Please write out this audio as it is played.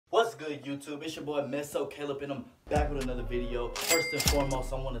good, YouTube? It's your boy Mezzocaleb, and I'm back with another video. First and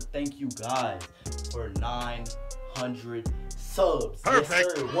foremost, I want to thank you guys for 900 subs. Perfect.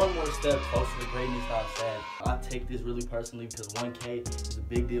 Yes, sir. One more step closer to greatness. I'm sad. I take this really personally because 1K is a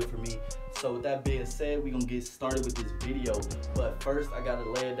big deal for me. So with that being said, we're gonna get started with this video. But first, I gotta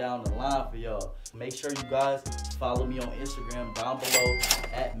lay it down the line for y'all. Make sure you guys follow me on Instagram down below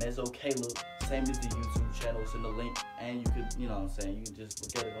at Mezzocaleb. Same as the YouTube channel, it's in the link, and you could, you know what I'm saying, you can just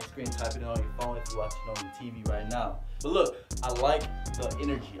look at it on screen, type it on your phone if you're watching on your TV right now. But look, I like the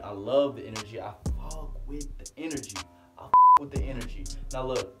energy. I love the energy. I fuck with the energy. I fuck with the energy. Now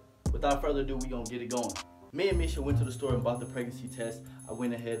look, without further ado, we gonna get it going. Me and Misha went to the store and bought the pregnancy test. I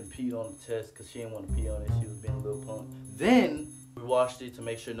went ahead and peed on the test because she didn't want to pee on it. She was being a little punk. Then we washed it to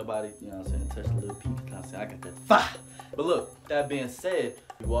make sure nobody, you know what I'm saying, touched a little pee. I said, I got that fire. But look, that being said,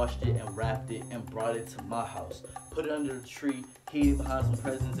 we washed it and wrapped it and brought it to my house. Put it under the tree, hid it behind some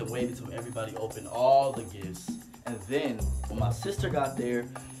presents, and waited till everybody opened all the gifts. And then, when my sister got there,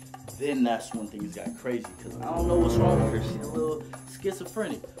 then that's when things got crazy. Because I don't know what's wrong with her. She's a little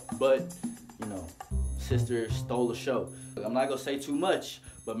schizophrenic. But, you know, sister stole the show. I'm not going to say too much,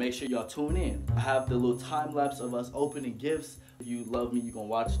 but make sure y'all tune in. I have the little time lapse of us opening gifts. If you love me, you gonna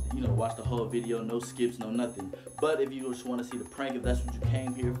watch, watch the whole video, no skips, no nothing. But if you just want to see the prank, if that's what you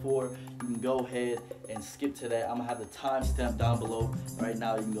came here for, you can go ahead and skip to that. I'm gonna have the timestamp down below. Right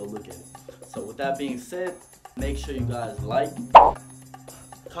now, you can go look at it. So with that being said, make sure you guys like,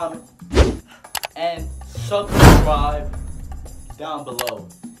 comment, and subscribe down below.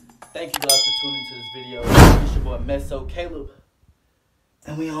 Thank you guys for tuning into this video. It's your boy Mezzocaleb,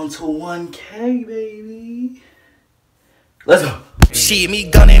 and we on to 1K, baby. Let's go. Shit, me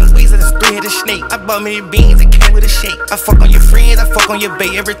gunning weasel, this three-headed snake. I bought me the beans, it came with a shake. I fuck on your friends, I fuck on your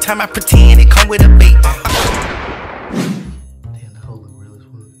bait. Every time I pretend, it come with a bait. Damn, the hoe look real as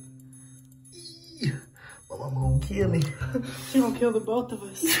fuck. My mama gonna kill me. She gonna kill the both of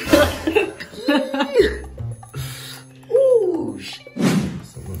us. Ooh, shit.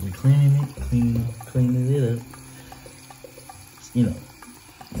 So when we cleaning it, cleaning it up, you know,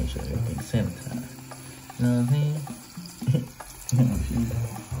 make sure everything's sanitized. You know what I mean?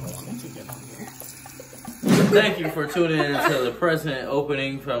 Thank you for tuning in to the present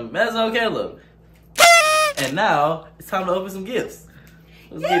opening from Mezzocaleb. And now it's time to open some gifts.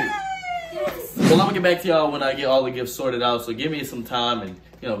 Let's get it. Yes. Well, I'm gonna get back to y'all when I get all the gifts sorted out. So give me some time, and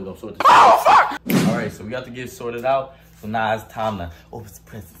we're gonna sort this out. All right, so we got the gifts sorted out. So now it's time to open some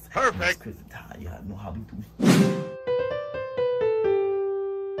presents. Perfect. It's Christmas time. Y'all know how we do.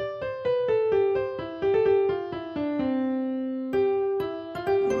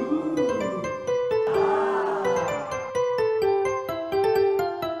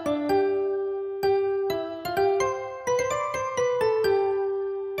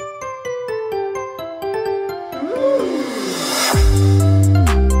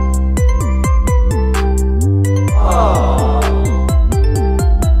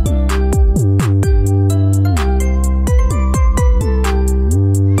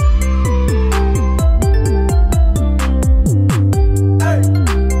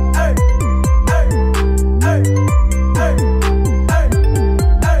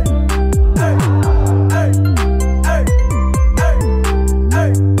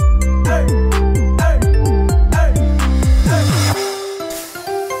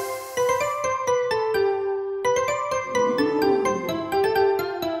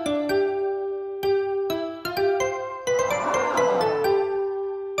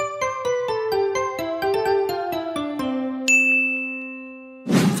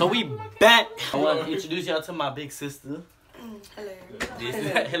 So we back. I want to introduce y'all to my big sister. Hello.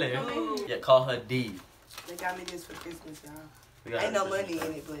 Hello. Yeah, call her D. They got me this for Christmas, y'all. Ain't no money in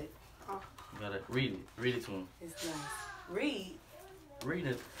it, but you gotta read it. Read it to him. it's nice. Read. Read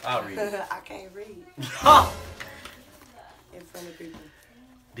it. I'll read it. I can't read in front of people.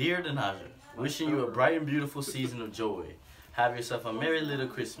 Dear Denaja, wishing you a bright and beautiful season of joy. Have yourself a merry little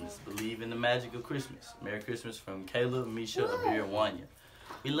Christmas. Believe in the magic of Christmas. Merry Christmas from Caleb, Misha, Abir, and Wanya.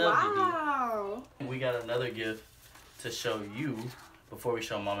 We love you, D. We got another gift to show you before we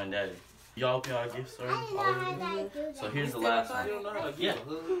show Mom and Daddy. Y'all open our gifts already? So here's the last one. Yeah.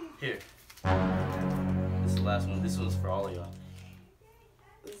 Here. This is the last one. This one's for all of y'all.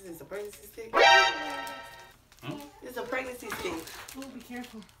 This is a pregnancy stick. Hmm? This is a pregnancy stick. Oh, be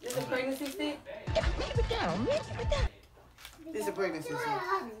careful. This is a pregnancy stick. This is a pregnancy stick.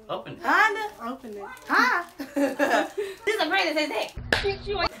 Open it. Honda. Open it. Huh? This is a pregnancy stick. Wait.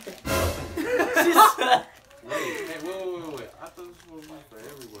 I thought this was for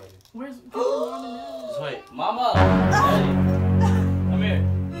everybody. Where's Mom and Dad? Just wait. Mama! Daddy! Come here.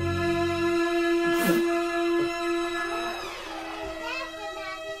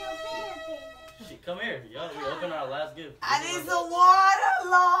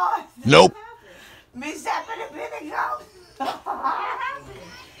 Nope. Miss Shop in the vinegar.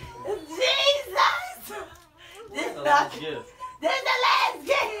 Jesus! This is the last gift. This is the last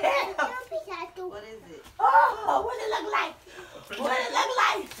gift. What is it? Oh, what it look like? What it look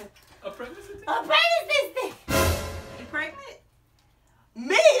like? A pregnancy test? A pregnancy stick. You pregnant?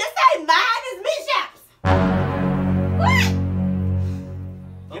 Me? This ain't mine. It's Miss Shop's. What?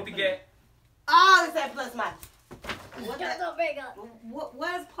 Get the gat. Oh, this ain't plus minus. What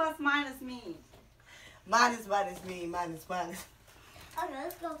does plus minus mean? Minus mean minus.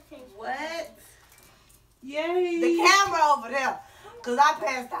 What? Yay! The camera over there. Because I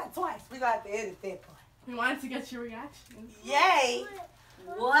passed out twice. We got to edit that part. We wanted to get your reaction. Yay!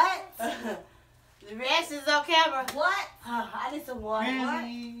 What? The reaction's on camera. What? I need some water.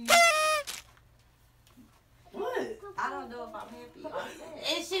 What? I don't know if I'm happy or sad.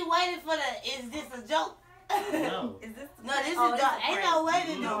 Is she waiting for the, is this a joke? No. Is this? No, this Oh, is it's joke. a Ain't prank. no way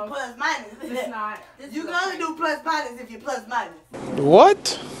to do No. plus minus. It's not. This You is a can only prank. do plus minus if you plus minus.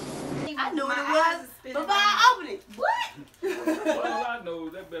 What? I knew what My it eyes was is spinning before right I opened it. What? All I know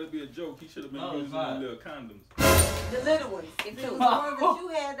is that better be a joke. He should have been No, it's using not. the little condoms. The little ones. If it was the one that you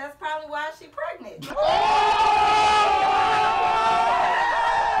had, that's probably why she pregnant.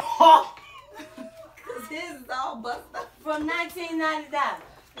 Cause his is all busted up. From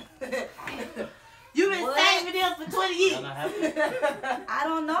 1999. You've been What? saving them for 20 years. Y'all not happy? I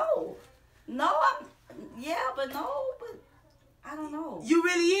don't know. No, but I don't know. You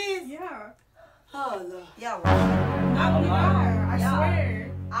really is? Yeah. Oh, Lord. Y'all right. I believe her. I Yeah.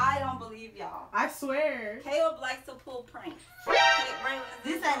 swear. I don't believe y'all. I swear. Caleb likes to pull pranks.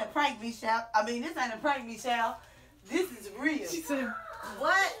 This ain't a prank, Michelle. This ain't a prank, Michelle. This is real. She said,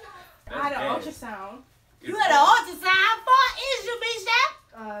 What? I had an That's gas. ultrasound. You had an ultrasound. How far is you,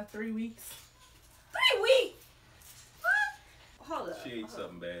 Michelle? 3 weeks. 3 weeks. Hold up. She ate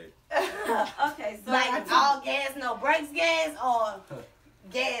something bad. Okay, so Like all gas, no brakes gas, or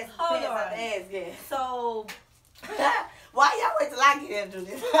gas, Hold pants on. out the ass gas. so Why y'all wait till I get here to do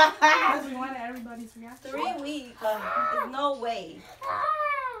this? Because we wanted everybody's reaction. 3 weeks. There's no way.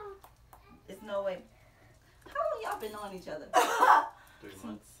 There's no way. How long y'all been on each other? 3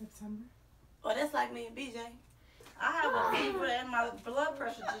 months. Since September. Oh, that's like me and BJ. I have a fever and my blood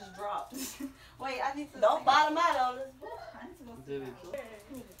pressure just dropped. Wait, I need to. Don't bottom out on us. I need to go. Did it?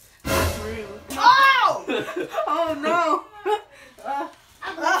 That's real. Oh! Oh no. Oh!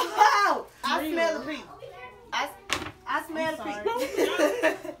 I Real. smell the pee. I smell the I'm pee.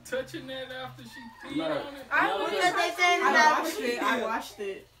 Touching that after she peed No. on it? I don't because they said I watched it. I watched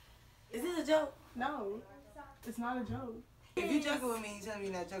it. Is this a joke? No. It's not a joke. If you joking with me, you tell me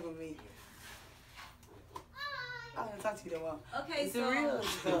you're not joking with me. I'm gonna talk to you that well. Okay, Is so it real? I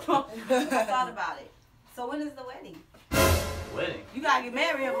thought about it. So when is the wedding? Wedding. You gotta get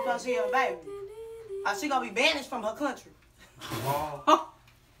married here before she have a baby. Or she gonna be banished from her country.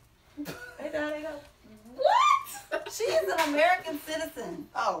 Hey, there they go. What? She is an American citizen.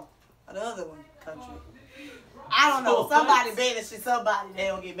 Oh, the other one, country. I don't know. Somebody banishes somebody, they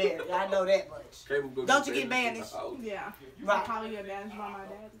don't get married. I know that much. Caleb go Don't you get banished. banished? Yeah. I'll Right, probably get banished by my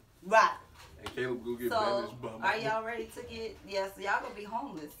daddy. right. And Caleb go get So banished by my are y'all ready to get? Yes, y'all gonna be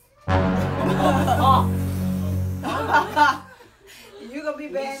homeless. You gonna be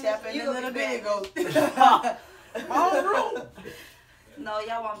Me banished. stepping You a gonna little be bit banished. ago. Homeroom. No,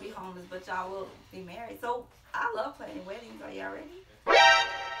 y'all won't be homeless, but y'all will be married. So I love planning weddings. Are y'all ready?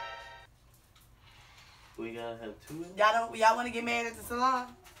 We gotta have 2. Y'all want to get married at the salon?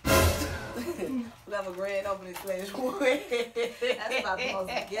 We'll have a grand opening slash That's about the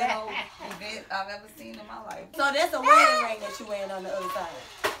most ghetto event I've ever seen in my life. So that's a wedding ring that you wearing on the other side.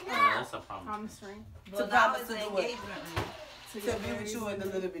 Yeah, that's a problem. Promise ring. Well, To now promise it's to an do what? engagement ring. To To get be with married. you in the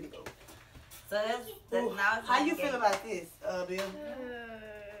little bit ago. So that's Ooh, now it's how an you feel engagement. about this, Bill?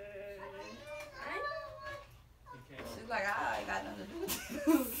 She's like, I ain't got nothing to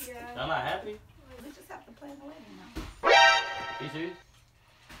do with this. Y'all not happy? We just have to plan the wedding now. You serious?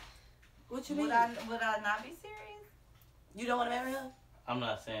 What you mean? Would I not be serious? You don't want to marry her? I'm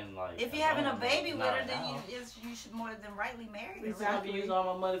not saying like. If you're I having a don't baby know. with her, Not then now. you should more than rightly marry her. Exactly. I can use all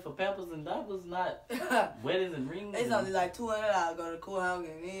my money for pampers and diapers, not weddings and rings. It's only like $200. Go to the courthouse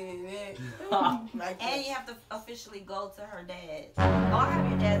and then. Like And that. you have to officially go to her dad. Oh, I have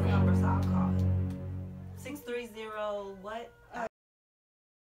your dad's number, so I'll call him. 630 what?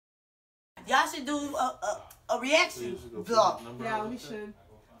 Y'all should do a reaction vlog Yeah, we should.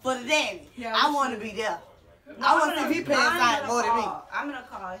 for the daddy. Yeah, I we want to should. be there. No, I want to see if he pays I'm out gonna more than me. call- I'm gonna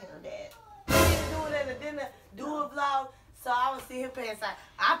call her dad. We need to do it at a dinner, do a vlog, so I want to see him pass out.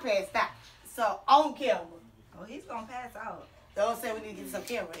 I passed out. So on camera. Oh, he's gonna pass out. Don't say we need to get some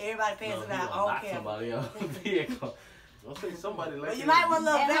camera. Everybody paying No, for he our gonna own knock camera. somebody out. Vehicle. Don't say somebody like But you that. might want a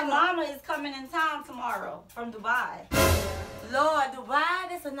little And her better. mama is coming in town tomorrow from Dubai. Lord, Dubai,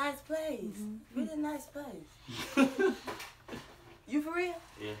 that's a nice place. Really nice place. You for real?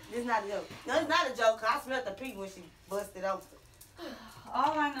 Yeah. It's not a joke. No, it's not a joke, 'cause I smelled the pee when she busted open.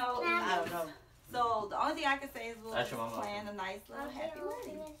 All I know I don't is, know. so the only thing I can say is we'll That's just your mama. plan a nice little happy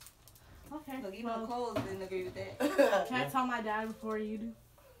wedding. Okay. Look, even the clothes didn't agree with that. Can I tell my dad before you do?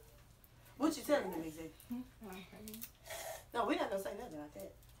 What you telling me, Zay? Okay. No, we're not gonna say nothing about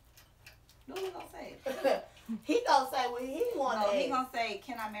that. What we gonna say? He gonna say what he want No, to he gonna say,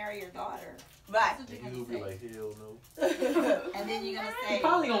 "Can I marry your daughter?" Right. That's what And you're he'll gonna be say. like, hell no. And then you're gonna He say,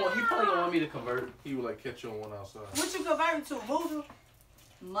 probably gonna want me to convert. He would like catch you on one outside. What you converting to, voodoo?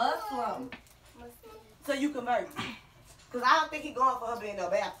 "Muslim." So you convert. Cause I don't think he going for her being no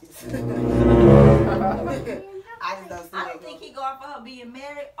Baptist. I just don't see I that don't think going. he going for her being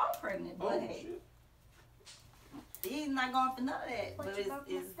married or pregnant, but Oh, hey, shit. he's not going for none of that. But it's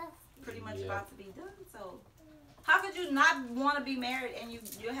pretty much Yeah. about to be done. So, how could you not want to be married and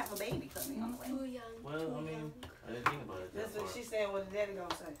you'll have a baby coming on the way? Well, I mean, I didn't think about it. That's That what part. she said. What the daddy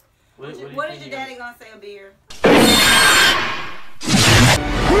gonna say? What do you What think is your he daddy gonna say, Abir?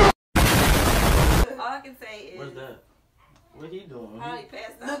 All I can say is, What's that? What he doing? how he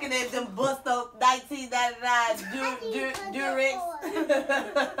passed out. Looking at them Busto 1999 Durex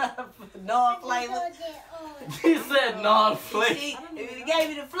non-flavor. He said non-flavor. If he gave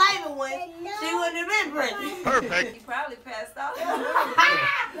you the flavor one, she wouldn't have been pregnant. Perfect. He probably passed out. Go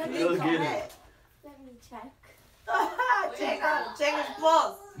get it. Let me check. Check his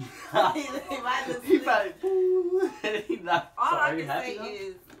pulse. He probably. He not. All I Are you can happy say though?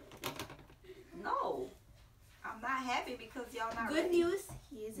 is, no, I'm not happy because y'all not Good ready. news.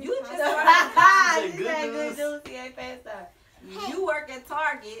 He is in You just Say Florida. She good said news. good news. He ain't passed out. You work at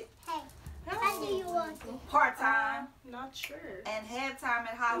Target How do you want it? part time Not sure. and half time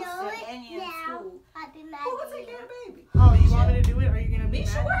at house No, and you in now. school. I'll be Who mad gonna at take you. care of the baby? Oh, you want me to do it? Or are you gonna be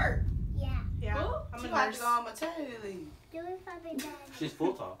Misha mad? work. Yeah. Yeah. Who? I'm She a gonna have nurse. to go on maternity leave. Do it for me, Dad. She's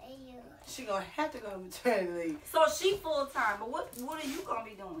full time. Hey, you. She gonna have to go on maternity leave. So she full time, but what are you gonna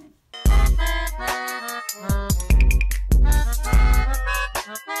be doing?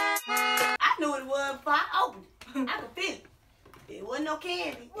 I knew it was before I opened it. I could feel it. It wasn't no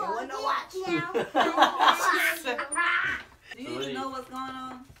candy. It wasn't no watch. Now. Do you So what even know what's going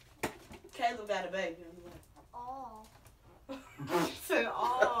on? Caleb got a baby. Oh. Said,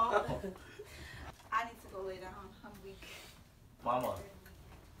 oh. I need to go lay down. I'm weak. Mama.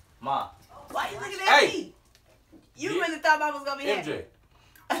 Ma. Why you looking at Hey. me? You Yeah. really thought I was gonna be happy. MJ.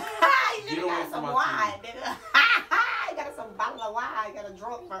 You should Get away have got from some my wine, nigga. You got some bottle of wine. You got a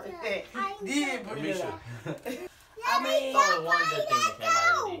drunk person. Did bring it Misha. up. I mean, it's only one good thing that came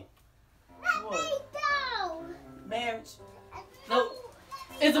out of the D. What? No. Marriage. Nope.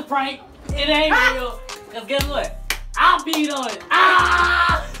 It's a prank. It ain't real. Cause guess what? I peed on it.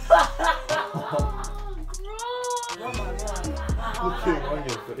 Ah! Oh my God. Look at on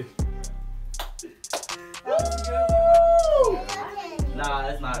your face. Nah,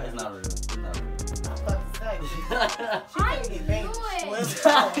 it's not real. It's not real. She finna get bandaged.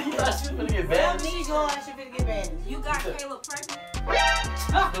 You thought she was gonna get Well, bad? me going, she finna get bandaged. You got Caleb pregnant?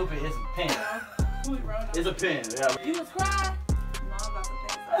 Stupid. It's a pen. It's a pen. Yeah. You was crying? No, I'm about to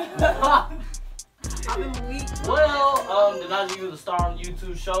pass out. I've been weak. Well, Denaja, you was a star on the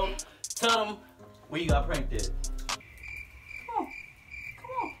YouTube show. Tell them where you got pranked at.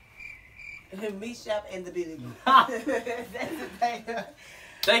 Meat shop and the building. That's the thing.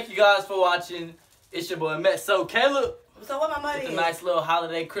 Thank you guys for watching. It's your boy Mezzocaleb So what my money with a is? nice little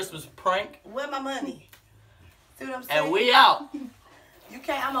holiday Christmas prank. Where my money? See what I'm saying? And we out. You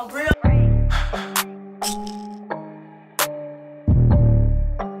can't, I'm a real...